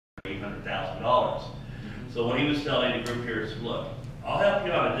$800,000. So what he was telling the group here is, look, I'll help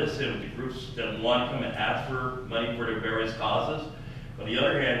you out of this end with the groups that want to come and ask for money for their various causes. On the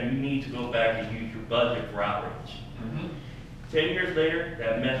other hand, you need to go back and use your budget for outreach. 10 years later,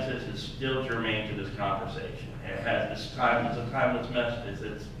 that message is still germane to this conversation. It has this time, it's a timeless message.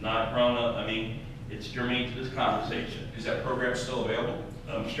 It's not grown up. I mean, it's germane to this conversation. Is that program still available?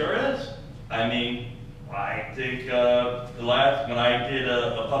 Sure is. I mean, I think the last, when I did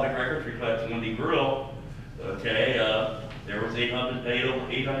a public records request in Windy Grill, okay, there was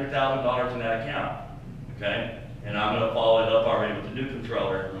 $800,000 in that account, okay? And I'm going to follow it up already with the new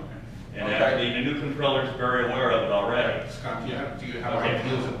controller. And actually, the new controller is very aware of it already. Scott, do you have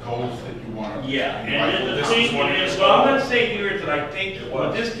ideas of goals that you want to? Yeah, and the thing is, what I'm going to say here is that I think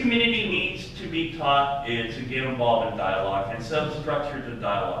what this community needs to be taught is to get involved in dialogue and some structures of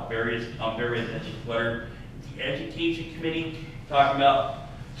dialogue, various issues, whether the education committee talking about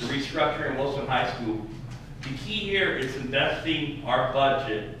the restructuring in Wilson High School. The key here is investing our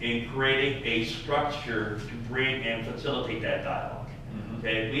budget in creating a structure to bring and facilitate that dialogue.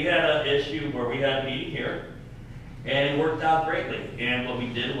 Okay, we had an issue where we had a meeting here, and it worked out greatly. And what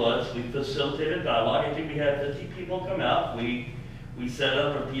we did was we facilitated dialogue. I think we had 50 people come out. We set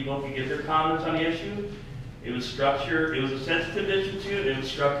up where people could give their comments on the issue. It was structured. It was a sensitive issue too. It was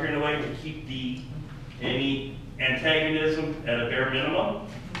structured in a way to keep any antagonism at a bare minimum.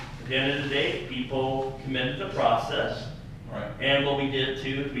 At the end of the day, people committed the process. Right. And what we did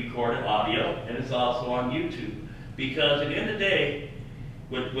too is we recorded audio, and it's also on YouTube. Because at the end of the day,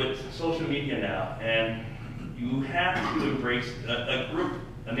 with social media now, and you have to embrace a group,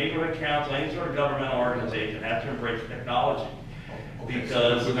 a neighborhood council, any sort of governmental organization has to embrace technology.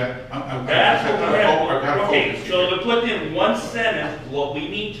 Because that's what we have. Okay, so to put in one sentence, what we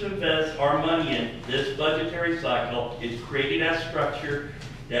need to invest our money in this budgetary cycle is creating that structure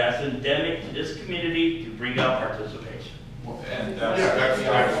that's endemic to this community to bring out participation. Well, and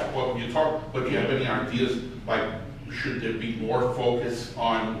that's what you talk. But do you have any ideas, like, should there be more focus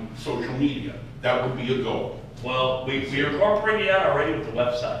on social media? That would be a goal. Well, we incorporated that already with the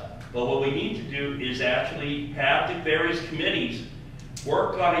website. But what we need to do is actually have the various committees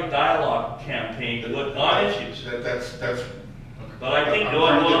work on a dialogue campaign on issues. That's. But I think,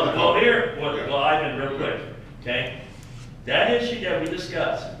 Ivan, real quick, okay? That issue that we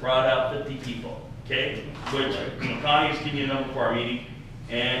discussed brought out 50 people, okay? Which, Connie's giving you a number for our meeting,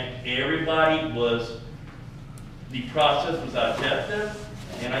 and everybody the process was objective,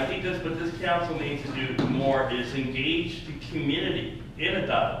 and I think that's what this council needs to do more is engage the community in a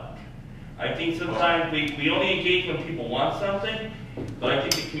dialogue. I think sometimes we only engage when people want something, but I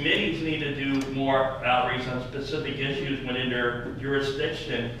think the committees need to do more outreach on specific issues within their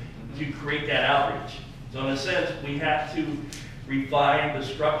jurisdiction to create that outreach. So in a sense, we have to refine the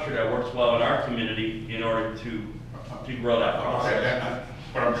structure that works well in our community in order to grow that process. Okay,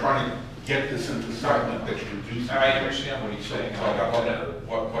 but I'm trying to get this into something that you do. I understand what he's saying.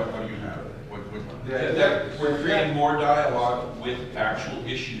 What do you have? That we're creating more dialogue with actual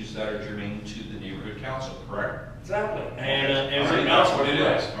issues that are germane to the neighborhood council, correct? Exactly. And that's what it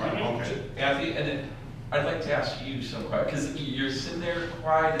is. Okay. Anthony, and then I'd like to ask you some questions, because you're sitting there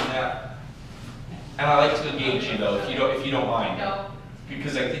quiet and that, and I like to engage you though, if you don't mind. No.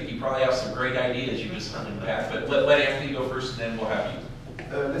 Because I think you probably have some great ideas you just unpacked, but let Anthony go first and then we'll have you.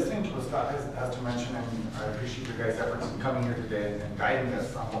 Listening to what Scott has to mention, and I appreciate your guys' efforts in coming here today and guiding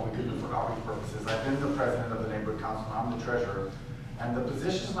us on what we could do for outreach purposes. I've been the president of the neighborhood council, and I'm the treasurer. And the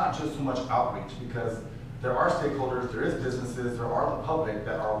position is not just so much outreach, because there are stakeholders, there is businesses, there are the public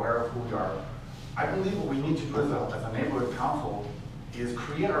that are aware of who we are. I believe what we need to do as a neighborhood council is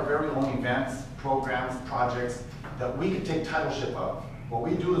create our very own events, programs, projects that we could take titleship of. What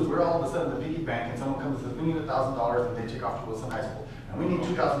we do is we're all of a sudden the piggy bank, and someone comes and says, we need $1,000, and they take off to Wilson High School. And we need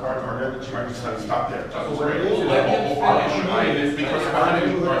 $2,000 for their cheap. Stop there. So what it is,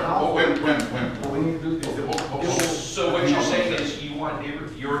 so what you're saying is you want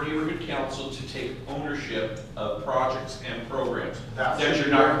your neighborhood council to take ownership of projects and programs that you're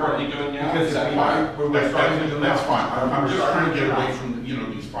not currently doing now? Is that fine? That's fine. I'm just trying to get away from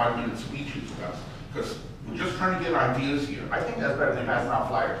these 5-minute speeches because we're just trying to get ideas here. I think that's better than passing out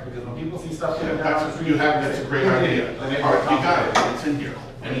flyers, because when people see stuff down the street, that's a great idea. All right, you got it. It's in here.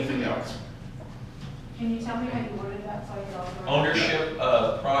 Anything else? Can you tell me how you worded that so I can also Ownership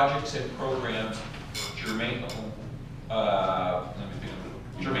of projects and programs germane. Let me think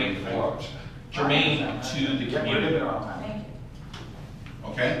of it. Germane to the community. Thank you.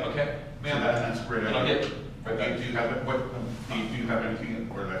 Okay. Okay. Man, that's great. And I'll get But do you have, do you have anything,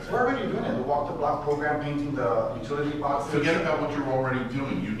 or that's it? We're already doing it, the walk the block program, painting the utility boxes. Forget about what you're already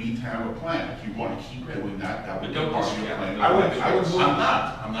doing, you need to have a plan. If you want to keep doing that, that would be But don't part of your discount. plan. I would move-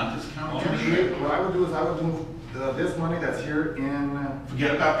 I'm not discounting anything. What I would do is I would move this money that's here in.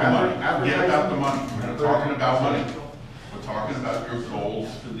 Forget about the money, forget about the money. We're not talking about money. Advertising. We're talking about your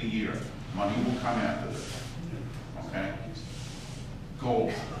goals for the year. Money will come after this, okay?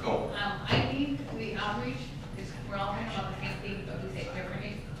 Goals, go. I think the outreach is, we're all talking about the same thing, but we say it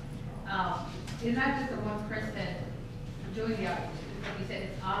differently. It's not just the one person doing the outreach, like you said,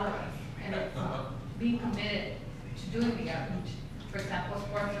 it's all of us. And it's being committed to doing the outreach. For example,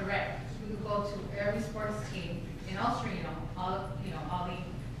 sports or rec, we could go to every sports team in all Sereno, all the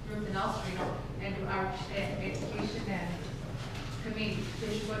groups in all Sereno, and do outreach and education and community.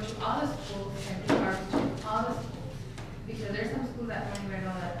 They should go to all the schools and do outreach to all the schools. Because there's some schools that don't even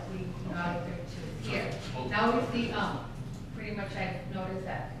know that we are there to here. Now we see, pretty much I've noticed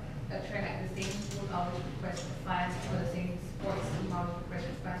that a trend, like the same schools always request funds for the same sports team, always request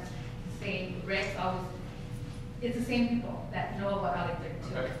funds, the same recs always, it's the same people that know about Alec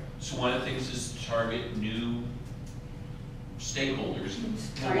too. Okay. So one of the things is to target new stakeholders,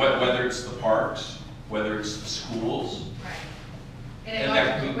 whether it's the parks, whether it's the schools. Right. And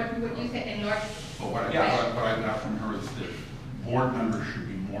that And could be- what you said, enlarge. But what Yeah. what I got from her is that board members should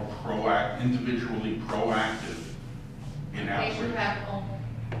be more individually proactive in They should outreach. have their own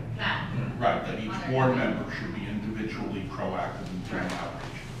plan. Right, that each on their board own. member should be individually proactive in doing Right.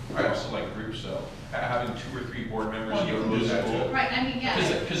 outreach. I also like groups though, having 2 or 3 board members Well, you go can to do a that school. too. Right, I mean, yeah.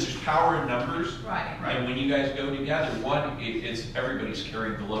 Because there's power in numbers. Right. And when you guys go together, it's everybody's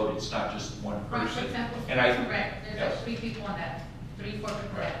carrying the load, it's not just one Right, for person. example, And I, correct, there's yes. like 3 people on that, 3, 4 people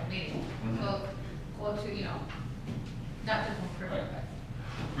on that meeting. Mhm. So, go to, not just one person, Right.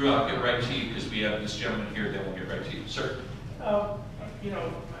 but. Drew, I'll get right to you because we have this gentleman here, then we'll get right to you. Sir?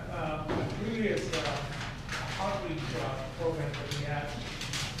 Previous outreach programs that we had,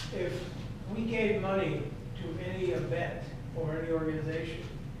 if we gave money to any event or any organization,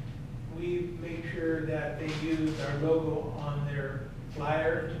 we make sure that they use our logo on their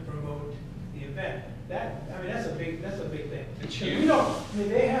flyer to promote the event. That's a big thing. It's Because huge.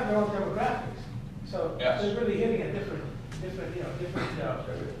 they have their own demographics, so Yes. they're really hitting a different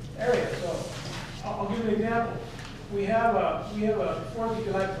areas. So I'll give you an example. We have a 4th of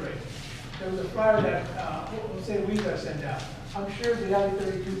July parade. There was a flyer that, let's say we got sent out. I'm sure the Alley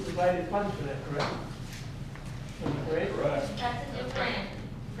 32 provided funds for that, correct? For the parade? Right. That's a different,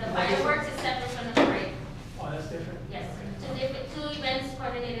 the fireworks is separate from the parade. Oh, that's different? Yes, two events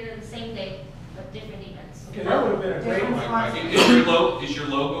coordinated on the same day, but different events. Okay, that would have been a great. Is your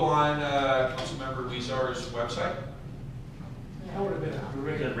logo on Councilmember Weezar's website? That would have been a We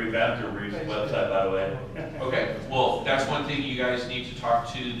great. just revamped your website, by the way. Okay, well, that's one thing you guys need to talk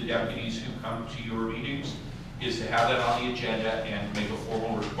to the deputies who come to your meetings, is to have that on the agenda and make a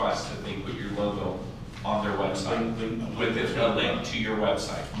formal request that they put your logo on their website with a link to your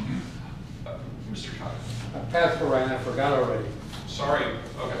website. Mr. Todd? I passed for right now, I forgot already. Sorry,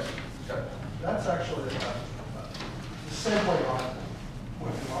 okay. That's actually the same way on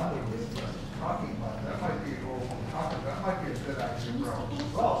what Lonnie was talking about. That might be, or that might be a good idea for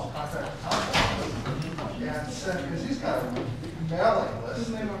us. Well, contact council and send, because he's got a mailing list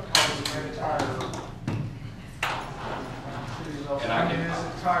of the entire. And I can- His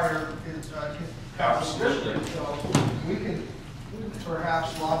entire, Absolutely. district. So we can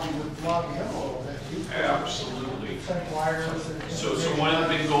perhaps lobby him a little bit. He could Absolutely. Send flyers and. So one of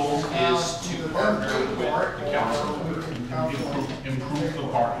the big goals is to partner with the council. Improve the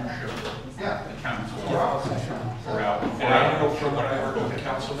partnership, Yeah. the council. We're out. And I know from what I heard with the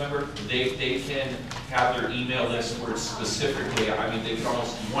council member, they can have their email list where it's specifically, they can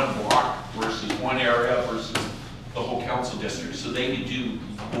almost do one block versus one area versus the whole council district. So they can do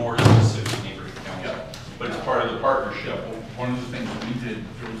more specific neighborhood council, but it's part of the partnership. One of the things we did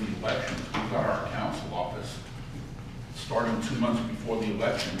during the elections, we got our council office, starting 2 months before the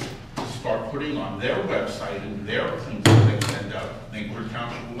election, to start putting on their website and their things that they send out, neighborhood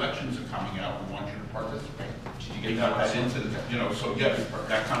council elections are coming out, we want you to participate. Did you We get got that? that into, so yes,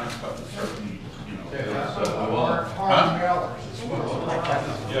 that kind of stuff is certainly, Hard mailers as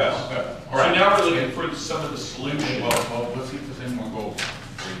well. Yes. All So right. now we're looking for some of the solutions. Well, let's see if there's any more goals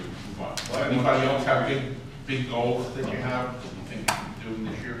before you move on. Anybody else have big goals that you have, that you think you should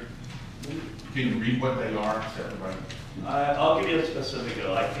do this year? Can you read what they are, so everybody? I'll give you a specific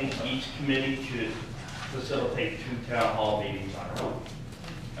goal. I think each committee should facilitate 2 town hall meetings on their own.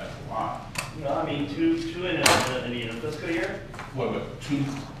 That's a lot. No, 2 in a fiscal year? What, 2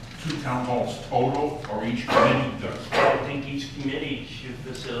 2 town halls total, or each committee does? I think each committee should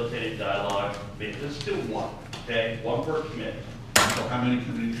facilitate a dialogue. Let's do one, okay? One per committee. So how many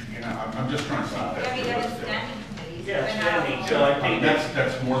committees should you have? I'm just trying to see if Yeah, that's we have realistic. standing committees. Yeah, We're not- standing, so I think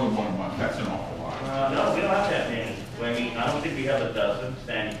That's more than 1 a month, that's an awful lot. no, we don't have that many. I mean, I don't think we have a dozen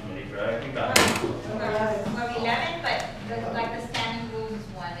standing committees, right? I think I We're 11, but like the standing rules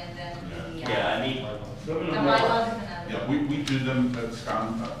one and then the. Yeah, I mean, some of The them bylaws are, is another. Yeah, we do them,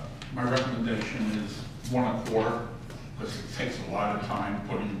 Scott, my recommendation is 1 a quarter, because it takes a lot of time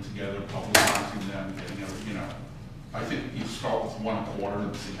putting them together, publicizing them, getting everything, you know. I think you start with 1 a quarter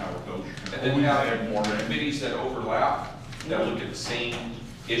and see how it goes. You can And then always you add have more in. committees that overlap, that look at the same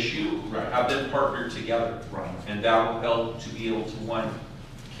issue, Right. have them partner together. Right. And that will help to be able to, one,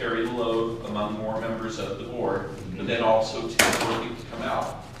 carry the load among more members of the board, but then also to get more people to come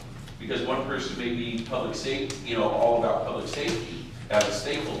out. Because one person may be public safety, you know, all about public safety as a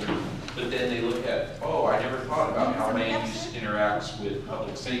stakeholder, but then they look at, oh, I never thought about how land use interacts with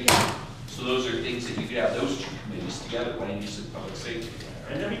public safety. So those are things that you could have those 2 committees together, land use and public safety.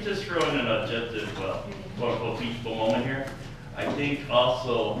 and let me just throw in an objective, quote unquote, teachable moment here. I think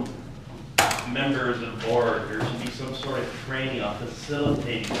also members of the board, there should be some sort of training on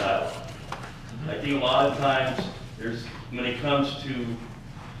facilitating dialogue. I think a lot of times, when it comes to,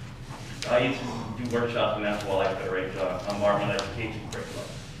 I used to do workshops in that's why I like that, right, on environmental education curriculum.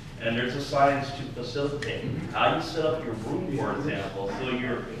 And there's a science to facilitate. How you set up your room, for example, so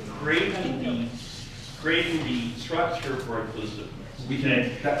you're creating the structure for inclusiveness. We can,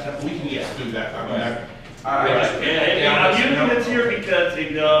 we can yes, do that. I mean, And I'm using this here because,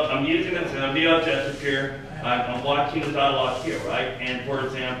 I'm using this, and I'm being objective here. I'm watching the dialogue here, right? And for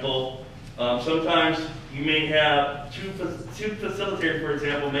example, sometimes you may have two facilitators, for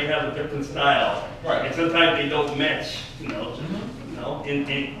example, may have a different style. Right. And sometimes they don't match,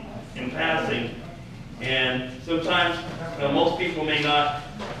 in passing. And sometimes, most people may not.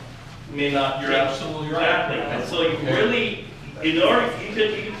 You're absolutely right. Exactly. And so you really, in order, you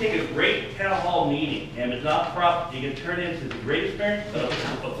can take a great town hall meeting, and it's not proper, you can turn it into the great experience. A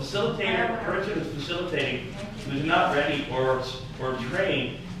facilitator, person who's facilitating, who's not ready or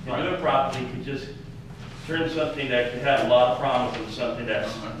trained to do it properly, could just turn something that could have a lot of promise into something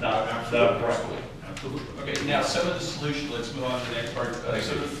that's not done correctly. Absolutely. Okay, now some of the solutions, let's move on to the next part.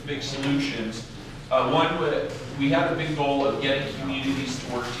 Some of the big solutions. One, we have a big goal of getting communities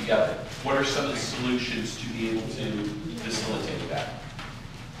to work together. What are some of the solutions to be able to facilitate that?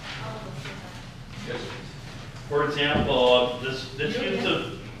 Yes. For example, this use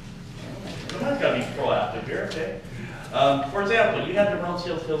of, someone's got to be proactive here, okay? For example, you have the Rose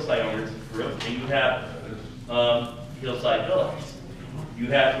Hills Hillside Owners Group, and you have Hillside Village. You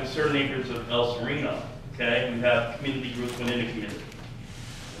have concerned neighbors of El Sereno, okay? You have community groups within the community.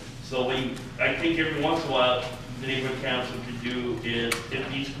 So I think every once in a while, the neighborhood council could do is, if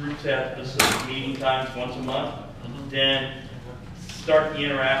these groups have specific meeting times once a month, then start the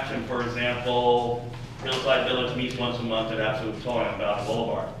interaction. For example, Hillside Village meets once a month at Absolute Towing on Valley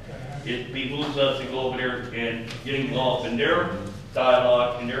Boulevard. It behooves us to go over there and get involved in their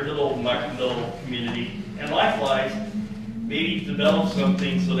dialogue, in their little community, and likewise, maybe develop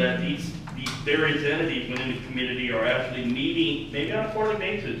something so that these various entities within the community are actually meeting, maybe on a quarterly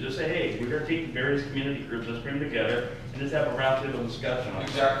basis, just say, hey, we're going to take the various community groups, let's bring them together, and just have a roundtable discussion on it.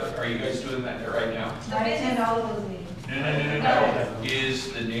 Exactly. Are you guys doing that right now? I attend all of those meetings. No.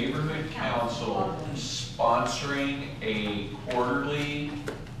 Is the neighborhood council sponsoring a quarterly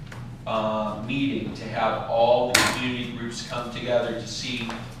meeting to have all the community groups come together to see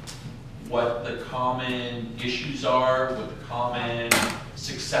what the common issues are, what the common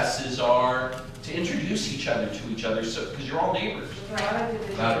successes are, to introduce each other to each other, so, because you're all neighbors. We don't have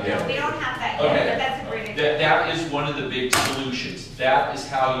that yet, Okay. but that's a great idea. That is one of the big solutions. That is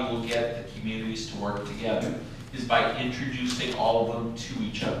how you will get the communities to work together, is by introducing all of them to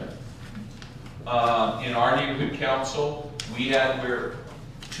each other. In our neighborhood council, we had where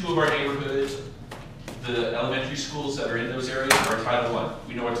 2 of our neighborhoods, the elementary schools that are in those areas are Title I.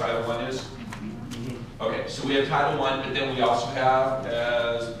 We know what Title I is? Okay, so we have Title I, but then we also have,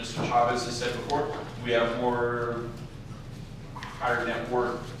 as Mr. Chavez has said before, we have more higher net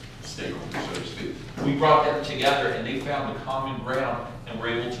worth stakeholders, so to speak. We brought them together and they found a common ground and were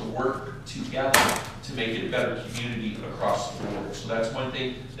able to work together to make it a better community across the board. So that's one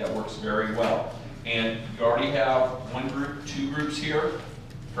thing that works very well. And you already have 1 group, 2 groups here,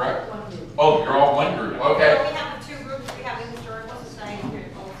 correct? Oh, you're all 1 group, okay. So we have the 2 groups, we have the Historical Society here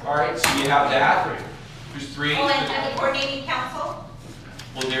also. All right, so you have that. There's 3. Oh, and the coordinating council?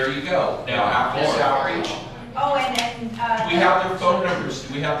 Well, there you go. Now, after this outreach, Oh, and then, Do we have their phone numbers?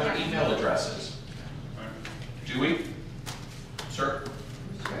 Do we have their email addresses? Do we? Sir?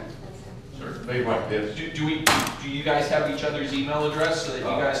 Sir? Maybe like this. Do you guys have each other's email address so that you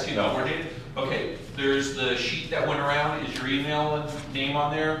guys can coordinate it? Okay, there's the sheet that went around. Is your email and name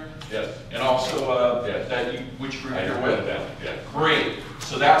on there? Yes. And also, Yes. which group I you're just with? wrote it down, yeah. Great.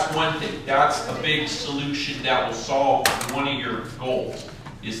 So that's one thing. That's a big solution that will solve one of your goals,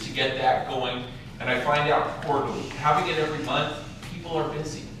 is to get that going. And I find out quarterly. Having it every month, people are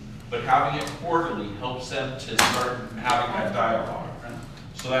busy. But having it quarterly helps them to start having that dialogue.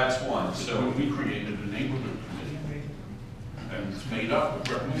 So that's one. So So we created a neighborhood committee, and it's made up of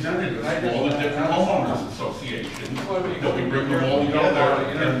representatives from all the different homeowners associations, that we bring them all together,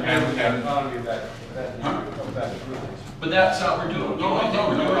 but that's not what we're doing. The only thing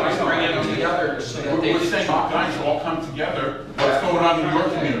we're doing is bringing them together so that they We're can saying, talk. guys, all come together, what's going on in your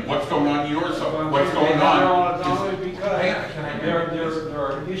community, what's going on in yours, what's going Not on? only because Can I- there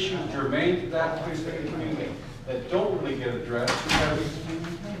are issues germane to that specific community that don't really get addressed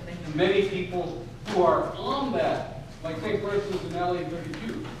because many people who are on that, like say for instance in LA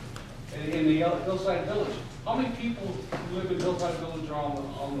 32, in the Hillside Village, how many people who live in Hillside Village are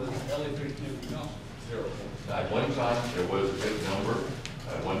on the LA 32 council? Zero. At one time, there was a big number,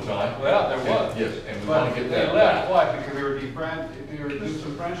 at one time. Well, there was. Yes, and we want to get that They left, back. why? Because they were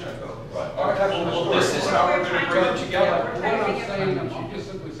disenfranchised. Right. All right, well, this is how we're gonna bring it together. What I'm saying, I'm just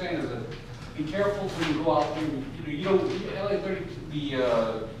simply saying is that be careful when you go out there, you know, LA 30,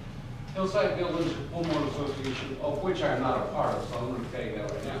 the Hillside Village Homeowner Association, of which I'm not a part of, so I'm going to tell you that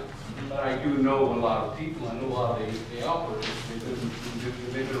right now. But I do know a lot of people, I know a lot of the operators,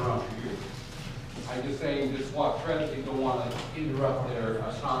 they've been around for years. I'm just saying, just walk credit, they don't want to interrupt their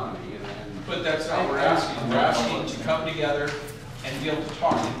autonomy and. But that's not what we're asking. We're asking to come together and be able to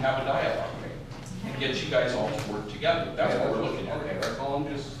talk and have a dialogue and get you guys all to work together. That's what we're looking at. Okay, that's all I'm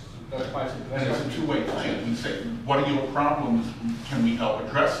just, that's my. And it's a two-way plan. We say, what are your problems? Can we help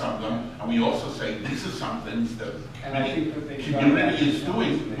address some of them? And we also say, these are some things that And I think that the they- community is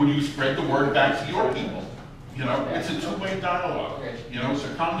doing. Will you spread the word back to your people? You know, it's a two-way dialogue. Okay. You know, it's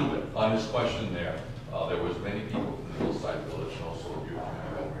a conduit. On this question there was many people from the Hillside Village and also a beautiful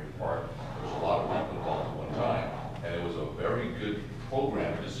Montgomery Park. There was a lot of people involved at one time, and it was a very good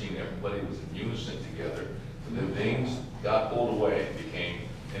program, just seeing everybody was in unison together. And then things got pulled away and became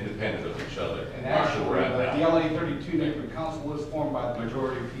independent of each other. And That's actually, where we're at the now. LA 32 neighborhood council was formed by the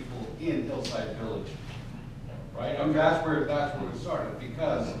majority of people in Hillside Village. Right? I mean, that's where it started,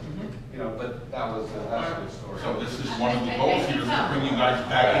 because, you know, but that's the story. So this is one of the goals here, is to bring you guys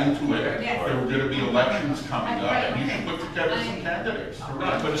back into it. Yes. There are gonna be elections coming up, and you should put together some candidates to We're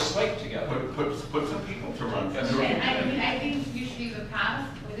gonna run. put a slate together. Put some people to run. Yes. And I think usually the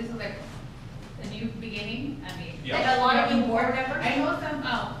past, well, this is like a new beginning, I mean. Yeah. Like a lot of new board members? I know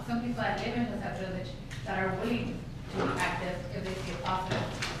some people that live in Hillside Village that are willing to be active if they see a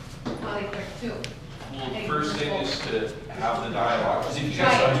positive, there too. Well, the first thing is to have the dialogue, because if you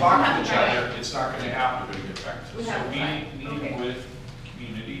guys Right. don't talk to each Right. other, it's not gonna happen. We So have- right. meeting Okay. with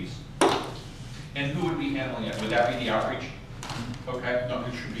communities. And who would be handling it? Would that be the outreach? Okay. No,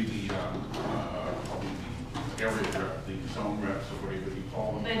 it should be probably the area rep, the zone reps, or whatever you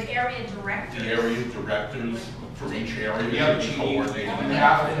call them. An area director. The area directors for each area. Yeah, but should you coordinate.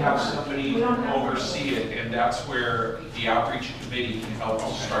 have to have somebody oversee it, and that's where the outreach committee can help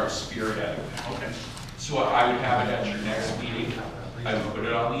you start spearheading. Okay. So I would have it at your next meeting. I would put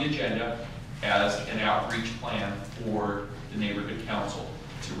it on the agenda as an outreach plan for the neighborhood council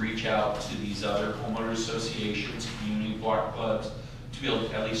to reach out to these other homeowner associations, community block clubs, to be able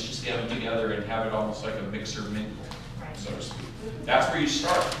to at least just get them together and have it almost like a mixer mingle, so to speak. That's where you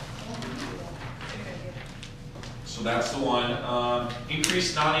start. So that's the one.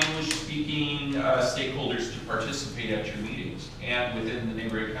 Increase non-English speaking stakeholders to participate at your meetings and within the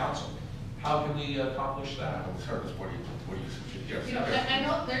neighborhood council. How can we accomplish that? Sir, what do you suggest? You know, I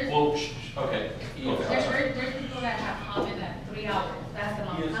know there's. Well, okay. Go ahead. There's people that have commented that 3 hours, that's a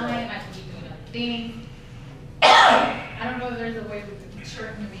long time, I could be doing other things. I don't know if there's a way we could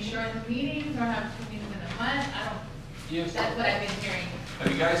shorten the meetings or have 2 meetings in a month, I don't, Yes. that's what I've been hearing.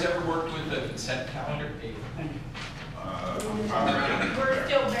 Have you guys ever worked with a consent calendar? We're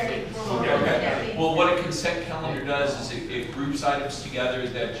still very. Okay. Well, what a consent calendar does is it groups items together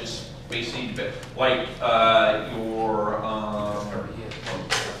that just basically, like your,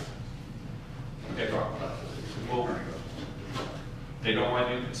 okay, well, they don't want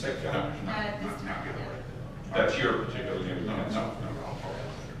to do consent calendar? That's your particular name. No.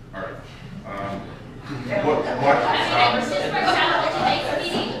 All right. I mean, just for example, today's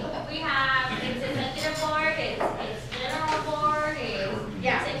meeting, we have its executive board, its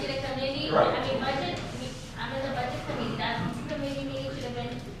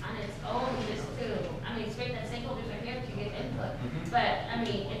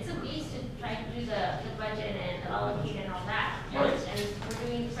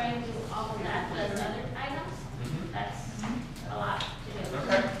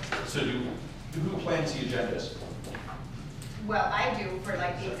do for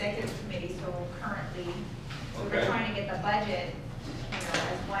like the executive committee, so currently, we were Okay. trying to get the budget, you know,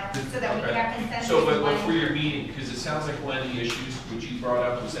 as one, so that we could have consensus. So, but on- for your meeting, because it sounds like one of the issues which you brought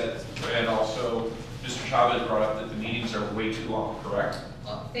up was that, and also Mr. Chavez brought up that the meetings are way too long, correct?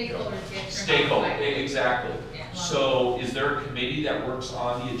 Well, stakeholders get. Stakeholder, exactly. Yeah. So is there a committee that works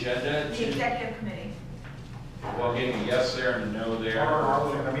on the agenda? The executive committee. Well, getting a yes there and a no there.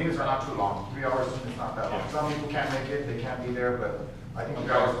 The meetings are not too long, 3 hours is not that long. Some people can't make it, they can't be there, but I think 3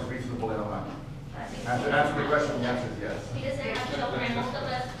 hours is reasonable in a month. And to answer the question, the answer is yes. He doesn't have children, most of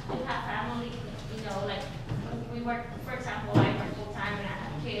us who have family, you know, like, we work, for example, I work full-time and I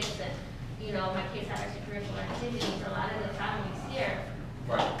have kids, and, you know, my kids have extracurricular activities, a lot of the families here.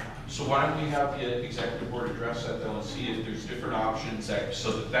 Right. So why don't we have the executive board address that though and see if there's different options that,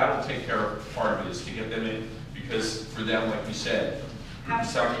 so that that'll take care of part of it, is to get them in, because for them, like you said,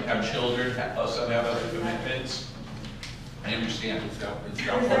 some have children, some have other commitments. I understand, it's got.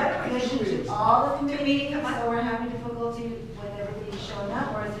 Is that in relation to all the committees, so we're having difficulty with everybody showing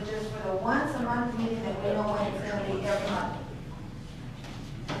up, or is it just for the once a month meeting that we know when it's gonna be every month?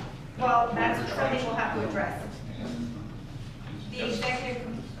 Well, that's something we'll have to address. The executive,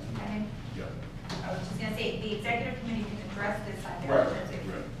 I was just gonna say, the executive committee can address this on their Right.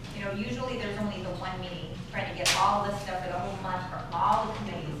 terms. You know, usually there's only the one meeting, trying to get all this stuff for the whole month from all the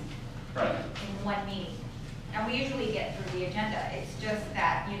committees Right. in one meeting. And we usually get through the agenda. It's just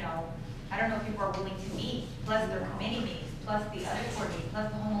that, you know, I don't know if people are willing to meet, plus their committee meetings, plus the other board meetings, plus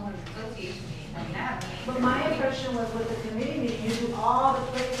the homeowners association meetings. I mean, I have meetings. But my impression was with the committee meeting, you do all the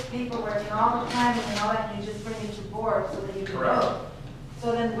paperwork and all the planning and all that, and you just bring it to board so that you can Correct. vote.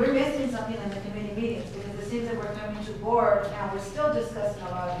 So then we're missing something in the committee meetings, because it seems that we're coming to board and we're still discussing a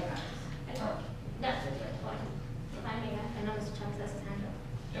lot of the matters. That's a good point. If I may, I know Mr. Chavez has his hand up.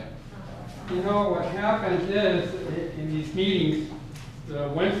 Yeah. You know, what happens is, in these meetings, the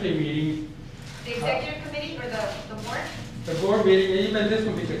Wednesday meetings, The executive committee or the board? the board meeting, and even this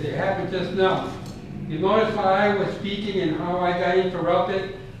one, because it happened just now. You notice how I was speaking and how I got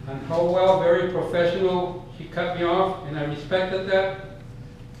interrupted, and how well, very professional, she cut me off, and I respected that.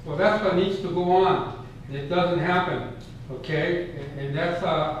 Well, that's what needs to go on, and it doesn't happen, okay? And that's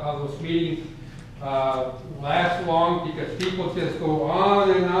how those meetings last long, because people just go on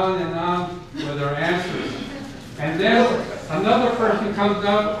and on and on with their answers. And then another person comes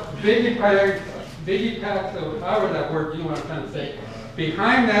up, biggie packs of, however that word, you know what I'm trying to say.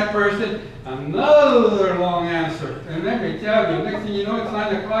 Behind that person, another long answer. And let me tell you, next thing you know, it's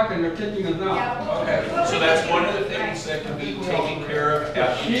 9 o'clock and they're kicking us out. Okay, so that's one of the things that can be taken care of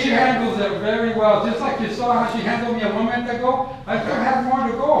at the She executive. handles it very well, just like you saw how she handled me a moment ago. I still have more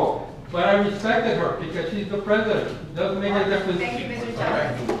to go, but I respected her because she's the president. Doesn't make a difference. Thank you, Mr.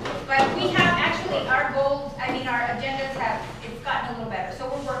 Chavez. But we have, actually, our goals, I mean, our agendas have, it's gotten a little better, so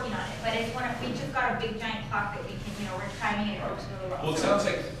we're working on it. But it's one of, we just got a big giant clock that we can, you know, we're timing it, it works really well. Well, it sounds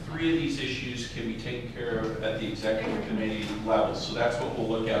like 3 of these issues can be taken care of at the executive committee level, so that's what we'll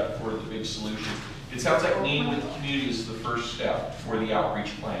look at for the big solutions. It sounds like meeting with the community is the first step for the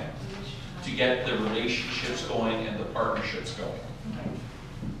outreach plan, to get the relationships going and the partnerships going.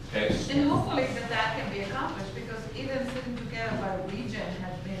 Okay? And hopefully that can be accomplished, because even sitting together by region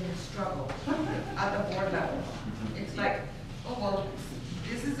has been a struggle at the board level. It's like, oh, well,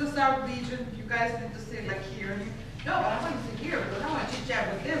 this is the South region, you guys need to sit like here. No, but I want to sit here, because I want to chit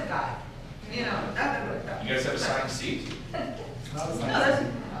chat with this guy. You know, that's. You guys have assigned seats? No,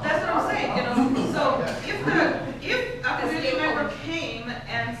 that's what I'm saying, you know, so if a community member came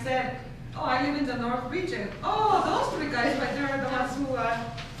and said, oh, I live in the North region, oh, those 3 guys right there are the ones who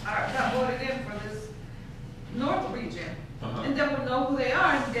got voted in for this North region. And then we'll know who they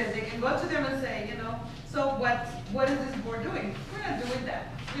are, and then they can go to them and say, you know, so what is this board doing? We're not doing that.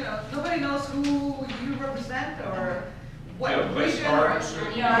 You know, nobody knows who you represent or what Yeah, place region. cards. Not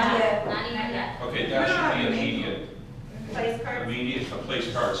even that, not even that. Okay, that should be immediate. Place cards? Immediate, a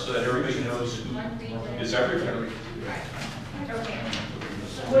place card, so that everybody knows who is everybody. Okay.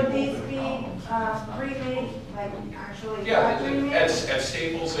 Would these be pre-made, like actually? Yeah, pre-made? at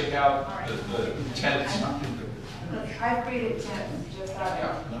Staples, they have the tents. I've created tents, just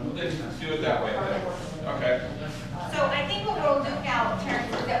Yeah, then do it that way. Okay. So I think what we'll do now,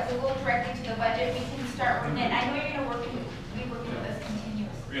 Terrence, is that we will directly to the budget, we can start working it. I know you're gonna be working with us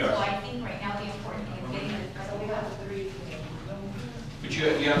continuously. Yes. So I think right now the important thing is getting this, so we have the 3. But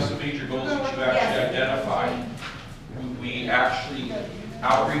you have some major goals that you actually identified. We actually,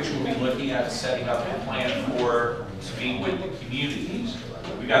 outreach will be looking at setting up a plan for, to meet with the communities.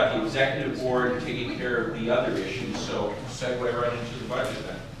 We got the executive board taking care of the other issues, so segue right into the budget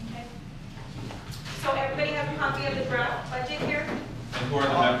then. Okay. So everybody have a copy of the draft budget here? who are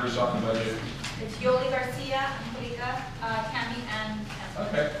the members on the budget? It's Yoli Garcia, Angelica, Tammy, and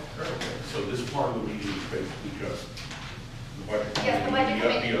Anthony. Okay, great. So this part of the meeting is basically just the budget. Yes, the budget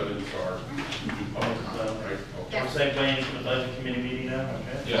committee. committee. The others are, we do public comment, right? Okay. Yes. We're segueing to the budget committee meeting now,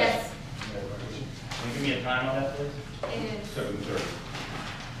 okay? Yes, Can you give me a time on that, please? it is. 7:30.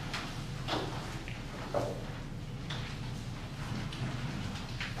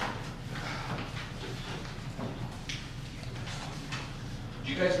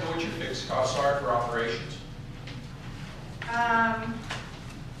 Do you guys know what your fixed costs are for operations? Um,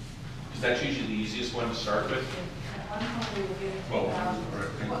 Because that's usually the easiest one to start with. Well,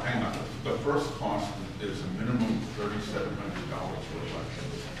 hang on. The first cost is a minimum of $3,700 for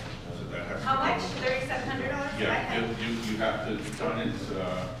elections. So that has to how be- much? $3,700? Yeah, you have to, done is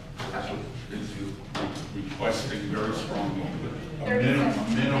you requesting very strongly a minimum of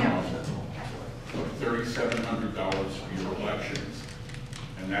 $3,700 for your elections.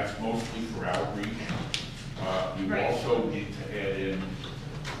 And that's mostly for outreach. You Right. also need to add in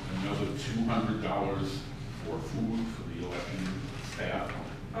another $200 for food for the election staff.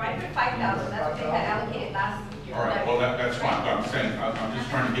 Oh, I put 5,000, that's what they had allocated last year. All right, well, that's fine, but I'm saying, I'm just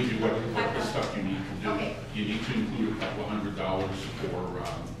trying to give you what the stuff you need to do. Okay. You need to include a couple $100 for,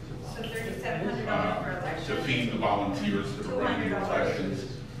 So $3,700 for to elections, feed the volunteers that are running the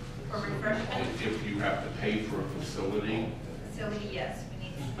elections. for refreshment, If you have to pay for a facility, facility, yes, we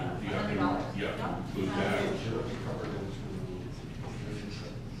need you have $100. to include that.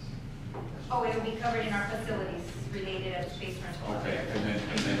 Oh, it'll be covered in our facilities related as space rental. Okay, and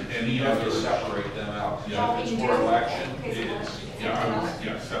then any You have other. to separate them out. Yeah. If it's for election, it is.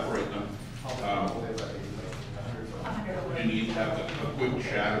 Yeah, separate them. You need to have a quick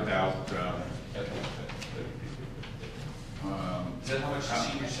chat about, Is that how much the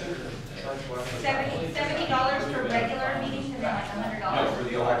senior center charge? $70 for regular meetings and then like $100. No, for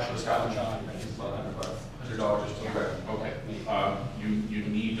the elections, how much? $100 just to go. okay, you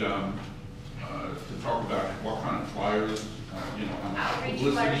need, to talk about what kind of flyers, how much Outreach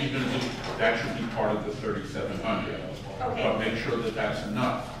publicity you're flyers. gonna do. That should be part of the 3,700. Okay. But make sure that that's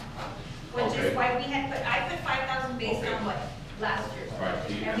enough. Which Okay. is why we had put, I put 5,000 based Okay. on what, last year's. Right,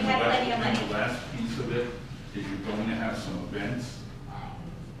 And we and had plenty of and money. the last piece of it is you're going to have some events.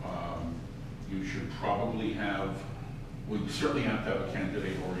 You should probably have, well, you certainly have to have a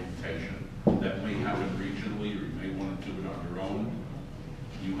candidate orientation. That may happen regionally, or you may want to do it on your own.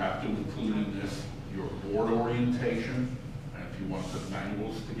 You have to include in this your board orientation, and if you want to put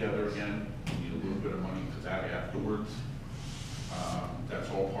manuals together again, you need a little bit of money for that afterwards. That's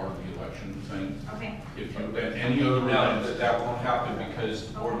all part of the election thing. Okay. If you, and any other No, events. that won't happen because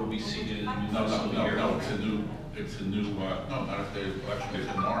the board will be seated in the new fiscal year. No, it's a new, no, not if the election is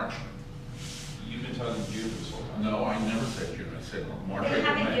in March. You've been talking June this whole time. No, I never said June, I said March, They April,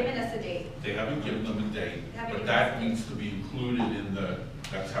 haven't May. given us a date. They haven't given them a date, They haven't but given that us a date. needs to be included in the,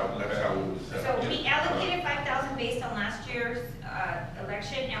 that's how it was set up. So we allocated 5,000 based on last year's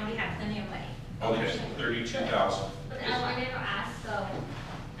election, and we had plenty of money. Okay, 32,000. But I wanted to ask,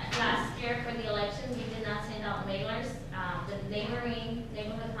 last year for the election, we did not send out mailers. The neighborhood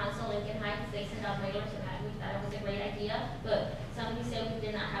council, Lincoln Heights, they sent out mailers, and we thought it was a great idea, but somebody said we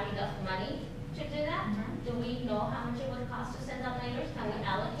did not have enough money to do that. Do we know how much it would cost to send out mailers? Can we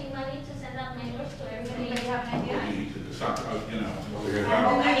allocate money to send out mailers to everybody? Anybody have an idea? you need to decide, I mean,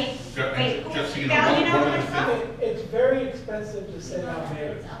 wait, just so you know, Val, you know one what of it's the up? things. It's very expensive to send out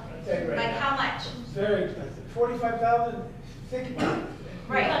mailers. I'll tell you right Like now. how much? Very expensive. 45,000, think about it.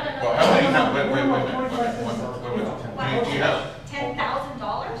 Right. Well, how many, wait, do you have?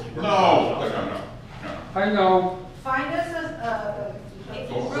 $10,000? No. I know. Find us a,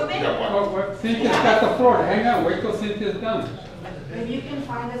 Ruben? Yeah, what? Oh, Cynthia's got the floor. Hang on, wait till Cynthia's done. if you can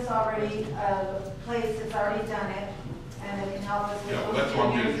find us already a place that's already done it, and it can help us with. Yeah, well, that's what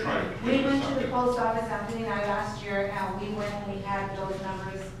I'm gonna try to. We went to the post office, Anthony and I, last year, and we went and we had those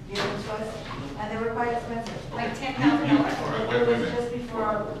numbers given to us, and they were quite expensive. Like You- $10,000? all right, wait It a was minute. just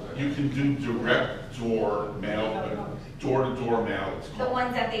before, You can do direct door mail, door-to-door mail, it's The called.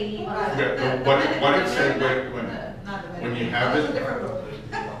 ones that they leave. What it said, wait a minute. When you have it,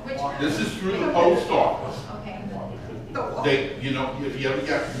 Which, this is through the post office. okay. They, if you ever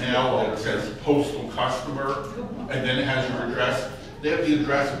get mail that says postal customer, and then it has your address, they have the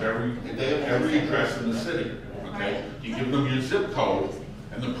address of they have every address in the city, okay? You give them your zip code,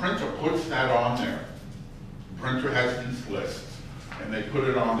 and the printer puts that on there. The printer has these lists, and they put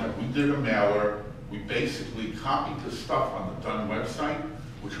it on there. We did a mailer, we basically copied the stuff on the Dunn website,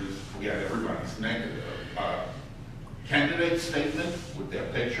 which was, we had everybody's name, candidate statement with their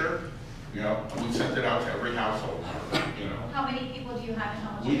picture, You know, we sent it out to every household, you know. How many people do you have and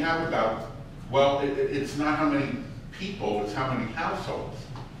how much? We have about, well, it's not how many people, it's how many households.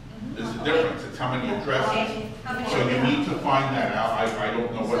 There's a difference, it's how many addresses. Okay. How many So you addresses? need to find that out, I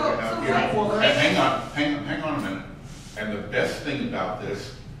don't know what So- you have so here. what- Hang on a minute. And the best thing about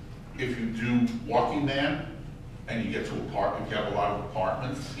this, if you do walking man, and you get to if you have a lot of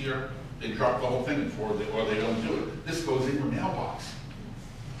apartments here, they drop the whole thing or they don't do it. This goes in your mailbox.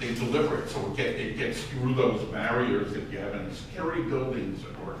 They deliver it, so it gets through those barriers if you have any security buildings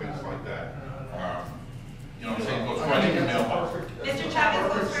or things like that. You know what I'm saying, it goes right in your mailbox. Mr. Chavez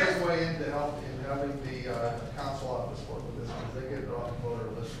goes Perfect first. segue into help in having the council office work with this, because they get it on the voter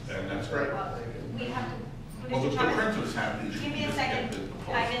list. And that's great. We have to, Well, Mr. the Chavez, printers have these. give me a just second. get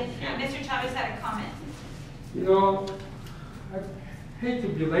the Ivan, postal. Mr. Chavez had a comment. You know, I hate to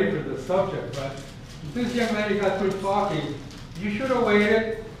belabor the subject, but if this young lady got through talking, you should have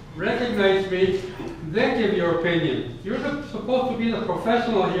waited, recognized me, then give your opinion. You're supposed to be the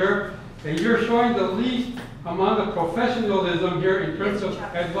professional here, and you're showing the least amount of professionalism here in terms of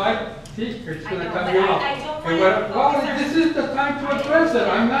advice. See, it's I gonna know, cut but me I off. don't And want to- well, okay, this sir. is the time to address it.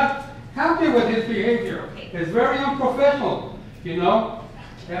 I'm not happy with his behavior. Okay. It's very unprofessional, you know?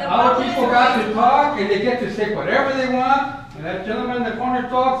 And The other problem is people the got reason- to talk, and they get to say whatever they want, and that gentleman in the corner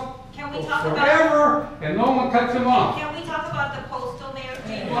talks Can we talk about, forever, and no one cuts him off. can we talk about the postal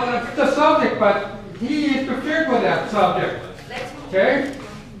mayor? Well, that's the subject, but he interfered with that subject, Let's move. okay?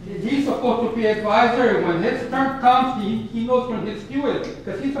 He's supposed to be advisor, and when his turn comes, he knows when his cue is,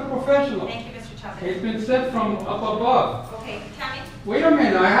 because he's a professional. Thank you, Mr. Chavez. It's been said from up above. Okay, Tammy? Wait a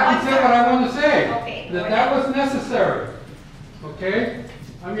minute, I haven't said what I want to say. Okay, go That was necessary, okay?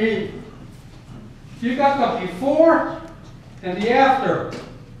 I mean, you got the before and the after, Can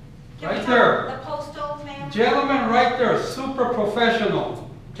we right talk there. The postal mayor? Gentlemen, right there, super professional,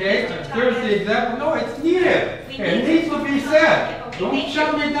 okay? Mr. Here's Chavez. the example, no, it's needed. We It need needs to- to be said. Okay, Don't thank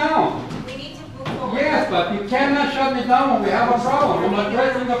shut you. me down. We need to move forward. Yes, but you cannot shut me down when we have a problem. I'm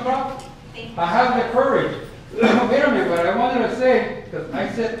addressing the problem. Thank you. I have the courage. Wait a minute, what I wanted to say, because I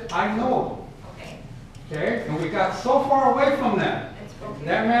said, I know, Okay, okay? And we got so far away from that. it's okay.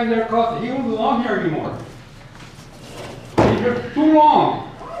 That man there called, he don't belong here anymore. He's here too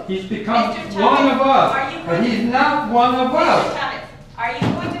long. He's become Mr. Chavez, one of us, are you and going he's to- not one of Mr. us. Chavez, are you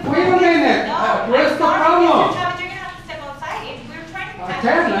going to? Wait a minute. No, Address I'm the sorry, problem. Mr. Chavez, you're gonna have to step outside. If we're trying to. I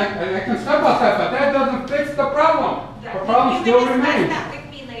can, I can step outside, but that doesn't fix the problem. The problem still You can remains. discuss that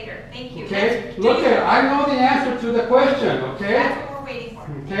with me later. Thank you. Okay, Let's look do- at, I know the answer to the question, okay? That's what we're waiting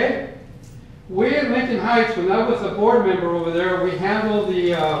for. Okay? We at Lincoln Heights, when I was a board member over there, we handled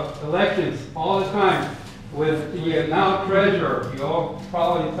the elections all the time with the now treasurer. You all,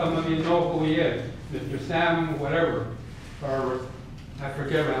 probably some of you know who he is, Mr. Sam, whatever, or I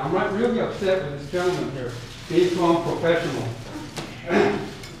forget, I'm not really upset with this gentleman here. He's so unprofessional.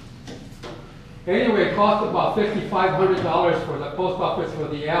 Anyway, it cost about $5,500 for the post office for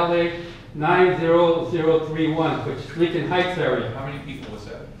the LA 90031, which is Lincoln Heights area. How many people was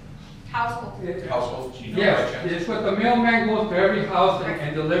that? Household. Households, you know, by Yes, chance? it's what the mailman goes to every house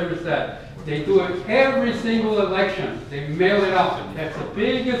and delivers that. They do it every single election. They mail it out. That's the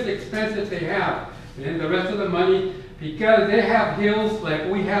biggest expense that they have. And then the rest of the money, because they have hills like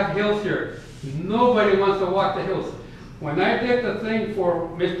we have hills here. Nobody wants to walk the hills. When I did the thing for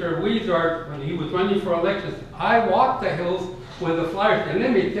Mr. Weezard, when he was running for elections, I walked the hills with the flyers. And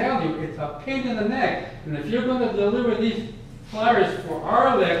let me tell you, it's a pain in the neck. And if you're going to deliver these flyers for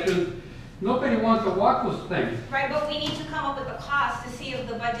our elections, nobody wants to walk those things. Right, but we need to come up with a cost to see if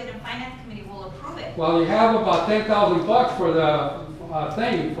the Budget and Finance Committee will approve it. Well, you have about $10,000 for the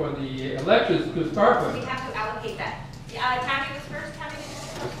thing, for the elections to start We with. have to allocate that. Tammy was first, Tammy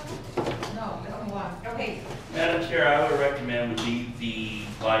was first? No, let's move on. Okay, Madam Chair, I would recommend we leave the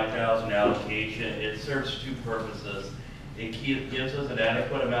 5,000 allocation. It serves two purposes. It gives us an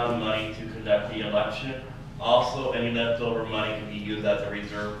adequate amount of money to conduct the election. Also, any leftover money can be used as a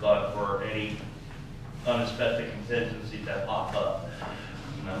reserve fund for any unexpected contingencies that pop up.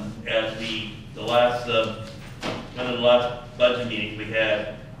 As the last, one of the last budget meetings we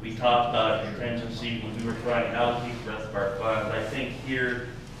had, we talked about a contingency when we were trying to allocate the rest of our funds. I think here,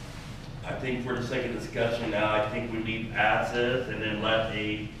 for the sake of discussion now, I think we leave as is and then let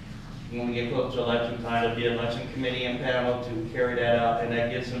when we get close to election time, it'll be an election committee and panel to carry that out, and that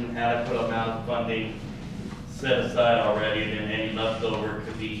gives them an adequate amount of funding set aside already, and then any leftover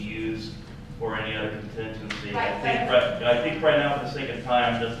could be used for any other contingency. Right, I think right now, for the sake of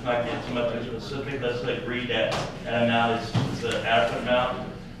time, let's not get too much into specific, let's agree that an amount is an adequate amount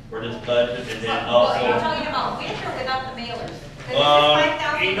for this budget, and then well, you're also, talking about with or without the mailers?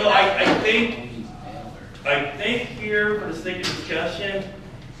 $5,000. You know, I think here, for the sake of discussion,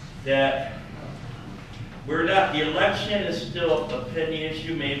 that we're not, the election is still a pending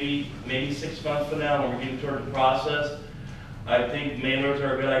issue, maybe 6 months from now when we're getting toward the process. I think mailers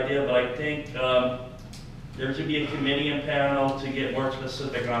are a good idea, but I think there should be a committee and panel to get more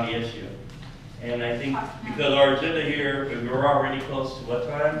specific on the issue. And I think, because our agenda here, we're already close to what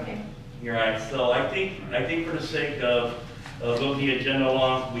time? Okay. You're right, so I think for the sake of moving the agenda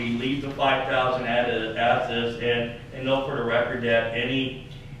along, we leave the 5,000 as is, and note for the record that any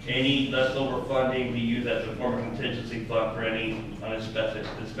leftover funding be used as a form of contingency fund for any unexpected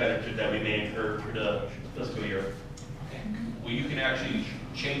expenditure that we may incur for the fiscal year. Well, you can actually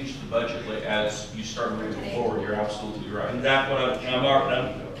change the budget as you start moving forward. You're absolutely right. And that's what I'm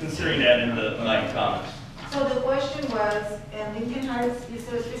considering that in my comments. So the question was, in Lincoln Heights, you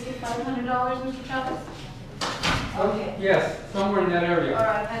said $5,500, Mr. Chavez? Okay. Yes, somewhere in that area. All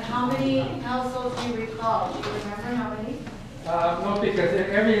right, and how many households do you recall? Do you remember how many? No, because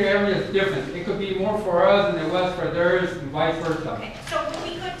every area is different. It could be more for us than it was for theirs and vice versa. Okay, so what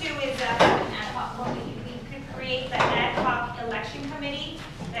we could do is, an ad hoc, we could create the ad hoc election committee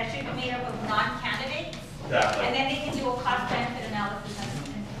that should be made up of non-candidates. Exactly. And then they can do a cost benefit analysis.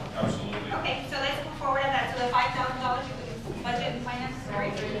 Absolutely. Okay, so let's move forward on that. So the $5,000 you could budget and finance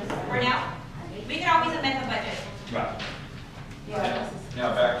for now. We can always amend the budget. Right. Yeah.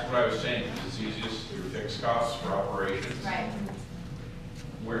 Now, back to what I was saying, it's easiest through fixed costs for operations. Right.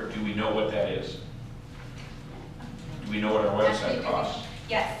 Where, do we know what that is? Do we know what our website costs?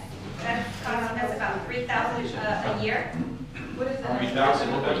 Yes, that's about $3,000 a year. What is that? 3,000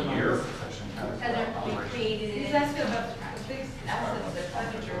 a year? Because we created it. That's the fixed assets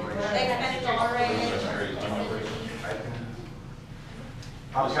expenditure. Expenditure already.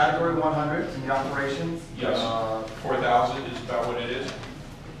 Category 100 in the operations. Yes, 4,000 is about what it is.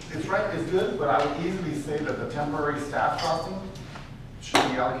 It's right, it's good, but I would easily say that the temporary staff costing should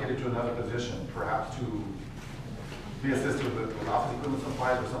be allocated to another position, perhaps to be assisted with office equipment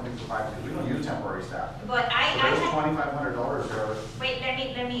supplies or something supplied, because we don't use temporary staff. But So I there's had, $2,500 there. wait, let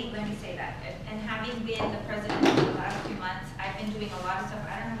me say that. And having been the president for the last few months, I've been doing a lot of stuff. I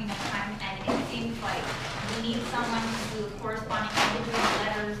don't have enough time, and it seems like we need someone to do the corresponding, I've been doing the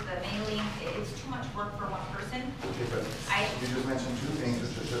letters, the mailing. It's too much work for one person. Okay, but you just mentioned two things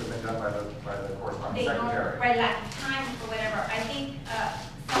that should have been done by the corresponding They don't, secretary. right, lack of time or whatever. I think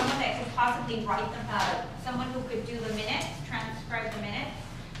someone that could possibly write them, someone who could do the minutes, transcribe the minutes,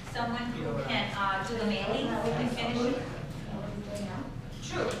 someone who can do the mailing, who can finish it.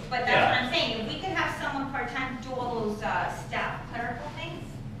 True, but that's what I'm saying. If we could have someone part-time do all those staff clerical things,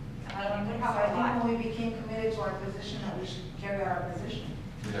 I mean, we would have a I think lot. when we became committed to our position, that we should carry out our position.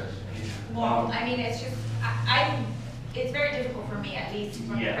 Well, I mean, it's just, it's very difficult for me, at least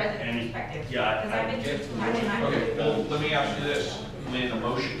from the president's perspective. Yeah, Because I've been through too much and I'm. Okay, well, let me ask you this. When a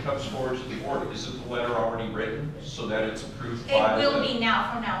motion comes forward to the board, isn't the letter already written so that it's approved by? It will be now,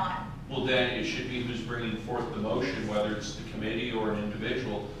 from now on. Well, then it should be who's bringing forth the motion, whether it's the committee or an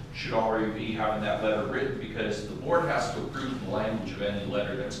individual, should already be having that letter written, because the board has to approve the language of any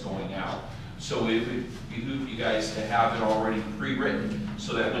letter that's going out. So it would behoove you guys to have it already pre-written,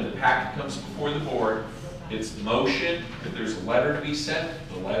 so that when the packet comes before the board, it's the motion. If there's a letter to be sent,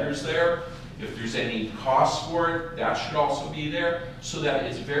 the letter's there. If there's any cost for it, that should also be there, so that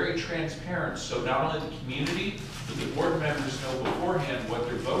it's very transparent. So not only the community, but the board members know beforehand what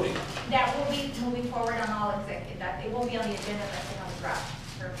they're voting. That will be moving forward on all executive, that it won't be on the agenda, that's on the draft.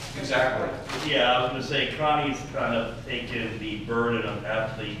 Exactly. Yeah, I was gonna say, Connie's kind of taken the burden of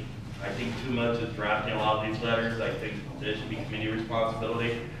actually, I think, 2 months of drafting a lot of these letters. I think this should be committee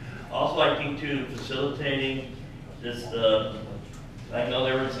responsibility. Also, I think too, facilitating this, I know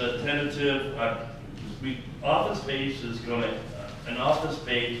there was a tentative, office space is gonna, an office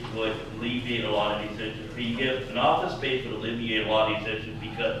space would alleviate a lot of these issues. You get, an office space would alleviate a lot of these issues,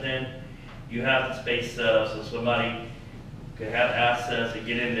 because then you have the space set up so somebody could have access to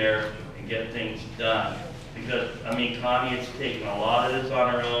get in there and get things done. Because, I mean, Connie is taking a lot of this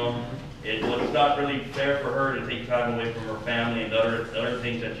on her own. It was not really fair for her to take time away from her family and other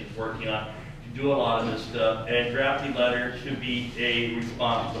things that she's working on to do a lot of this stuff. And drafting letters should be a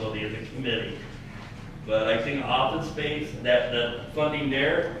responsibility of the committee. But I think office space, that the funding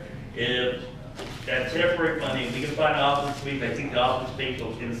there, if that temporary funding, we can find an office space. I think the office space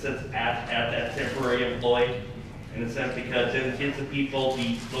will, in a sense, act as that temporary employee, in a sense, because then it gives the people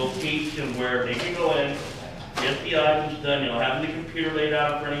the location where they can go in, get the items done, having the computer laid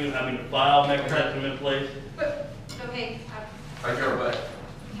out in front of you, having the file mechanism in place. But, okay. I hear, but.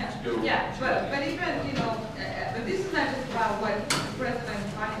 Yeah, but even, with this is not just about what President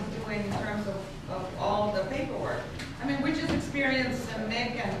Finan is doing in terms of all the paperwork. I mean, we just experienced, and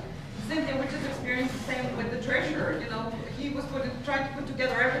Nick and Cynthia, we just experienced the same with the treasurer. You know, he was trying to put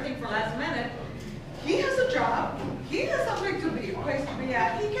together everything for last minute. He has a job. He has a place to be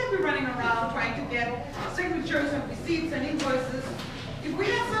at. He can't be running around trying to get signatures and receipts and invoices. If we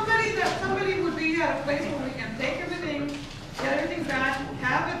had somebody would be at a place where we can take everything, get everything done,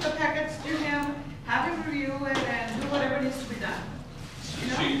 have it, the packets to him, have him review it, and do whatever needs to be done.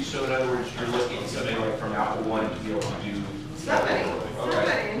 You know? So in other words, you're looking at somebody like from Apple One to be able to do. Somebody,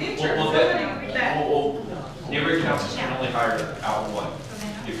 Okay. an intern, Well, somebody with that. Neighborhood councils can only hire Apple One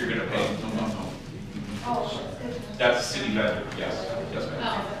if you're gonna pay. That's a city vendor, yes. Yes,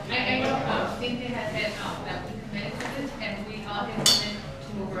 ma'am. I know, Cynthia has said, that we committed to this, and we all did commit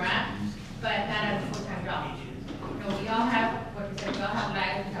to move around, but not as a full-time job. You know, we all have, what you said, we all have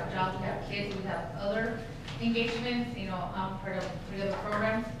lives, we have jobs, we have kids, we have other engagements, you know, part of 3 other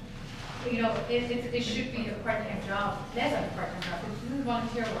programs. You know, it should be a part-time job, less than a part-time job, because this is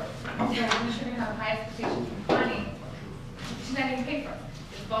volunteer work. So we shouldn't have high expectations for money, she's not even paid for it,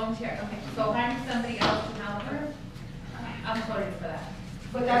 it's volunteer. Okay, so hiring somebody else to help her, I'm sorry for that.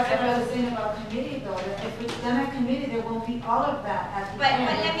 But that's what I was saying about committee though, that if it's done at committee, there won't be all of that at the But end.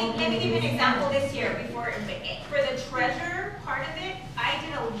 let me give you an example this year before, for the treasurer part of it, I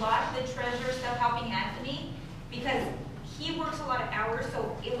did a lot of the treasurer stuff helping Anthony because he works a lot of hours,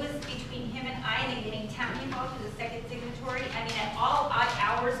 so it was between him and I, and then getting Tammy involved as a second signatory. I mean, at all odd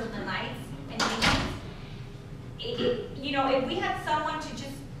hours of the nights and meetings, you know, if we had someone to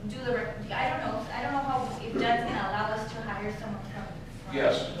just do the, I don't know how, if Doug's gonna allow us to hire someone from.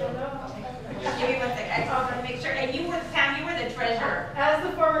 Yes. Give me 1 second, I just want to make sure, and you were, Pam, you were the treasurer. As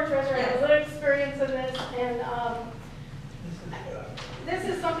the former treasurer, I have Yes. a little experience in this, and this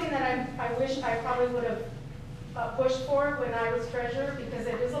is something that I wish I probably would have pushed for when I was treasurer, because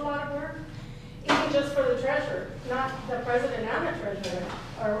it is a lot of work, even just for the treasurer, not the president and the treasurer,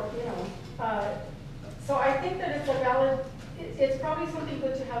 or, you know. So I think that it's a valid, it's probably something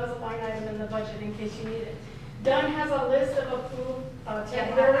good to have as a line item in the budget in case you need it. Dunn has a list of approved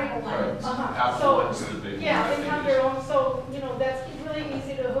temporary. Apple One's the big one. Yeah, they have their own, so, you know, that's really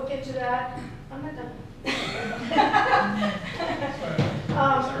easy to hook into that. I'm not done.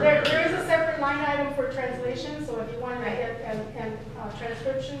 There is a separate line item for translation, so if you want to get, and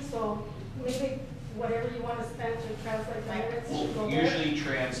transcription, so maybe whatever you want to spend to translate the minutes should go there. Usually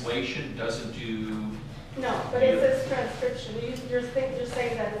translation doesn't do. No, but it says transcription. You're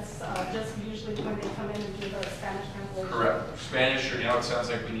saying that it's just usually when they come in and do the Spanish translation. Correct. Spanish, or now it sounds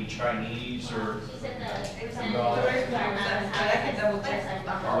like we need Chinese, or. She said I can double check.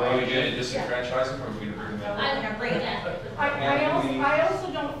 Are we going to disenfranchise them, or are we going to bring them in? I'm gonna bring that. I also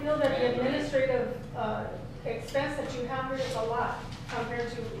don't feel that the administrative expense that you have here is a lot compared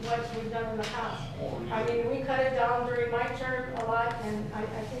to what we've done in the past. I mean, we cut it down during my term a lot, and I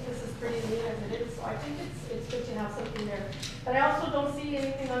think this is pretty neat as it is, so I think it's good to have something there. But I also don't see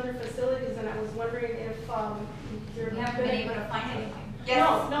anything under facilities, and I was wondering if you're. You haven't been able to find anything.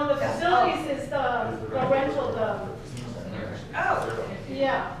 No, the facilities is the rental, Oh.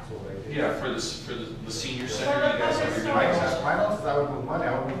 yeah. Yeah, for the senior For center, the you guys have public your My devices. notes is I would move money,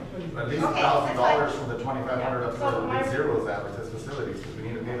 I would move at least Okay, $1,000 from the 2,500 up to So the my- big zeros average as facilities, because we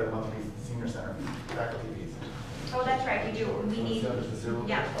need to pay the monthly senior center faculty fees. Oh, that's right, we do, we need, So there's the zero,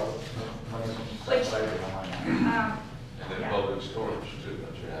 yeah. money from Which- side of the line. And then Yeah. public storage too,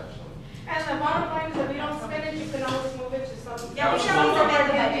 don't you have some? And the bottom line is if you don't spend it, you can always move it to some. Yeah, we can always amend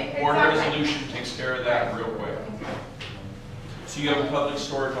the budget. Board Exactly. resolution takes care of that real quick. So you have a public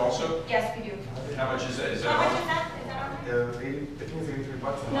storage also? Yes, we do. How much is that? Is that How much on? is that? Is that on? I think it's $83 a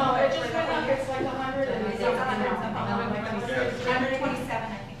month. No, it just went up, it's like 100 and It's something 100 now. something. 127,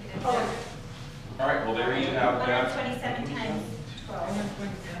 I think it is. Oh, All right, well, there you have that. 127 times 12.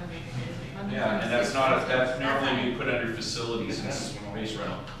 Yeah, and that's normally we put under facilities and space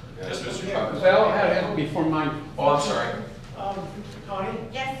rental. Yes, Mr. Tucker? Well, had it before mine. Oh, I'm sorry. Connie,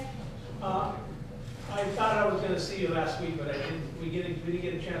 Yes, I thought I was gonna see you last week, but I didn't, we didn't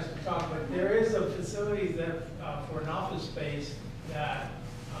get a chance to talk, but there is a facility that, for an office space that,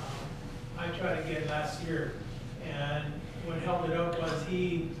 I tried to get last year. And what held it up was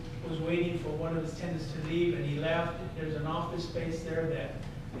he was waiting for one of his tenants to leave and he left. There's an office space there that,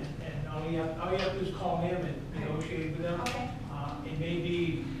 and all you have to do is call him and negotiate with him. okay. It may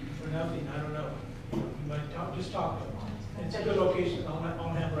be for nothing, I don't know. You might just talk to him. It's a good location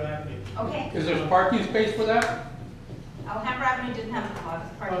on Hamburg Avenue. Okay. Is there parking space for that? Alhambra Avenue didn't have an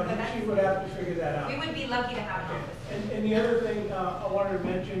office parking, but She that's, would have to figure that out. we would be lucky to have an office. And the other thing I wanted to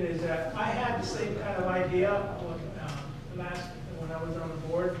mention is that I had the same kind of idea when I was on the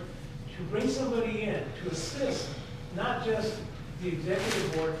board, to bring somebody in to assist, not just the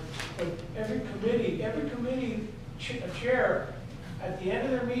executive board, but every committee chair, at the end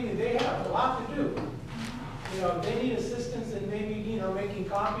of their meeting, they have a lot to do. You know, they need assistance in maybe, you know, making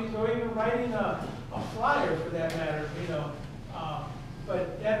copies or even writing a flyer for that matter, you know.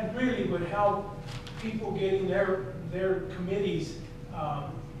 But that really would help people getting their committees,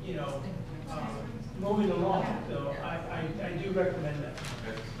 you know, moving along. So I do recommend that.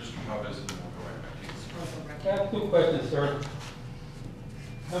 Okay, Mr. Chavez, and then we'll go right back to you. I have two questions, sir.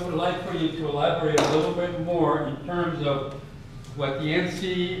 I would like for you to elaborate a little bit more in terms of what the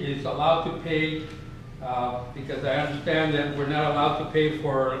NC is allowed to pay, because I understand that we're not allowed to pay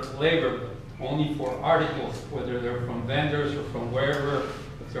for labor, only for articles, whether they're from vendors or from wherever,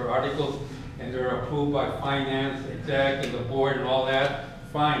 if they're articles and they're approved by finance, exec, and the board and all that,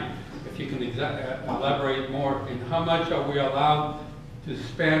 fine. If you can elaborate more, and how much are we allowed to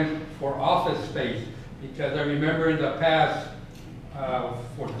spend for office space? Because I remember in the past,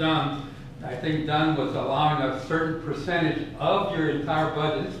 for Dunn, I think Dunn was allowing a certain percentage of your entire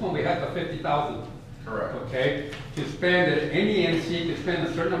budget. This one we had the 50,000. Correct. Okay, to spend at any NC to spend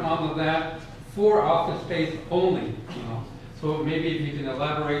a certain amount of that for office space only. You know, so maybe if you can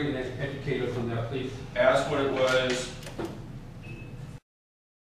elaborate and educate us on that, please. As what it was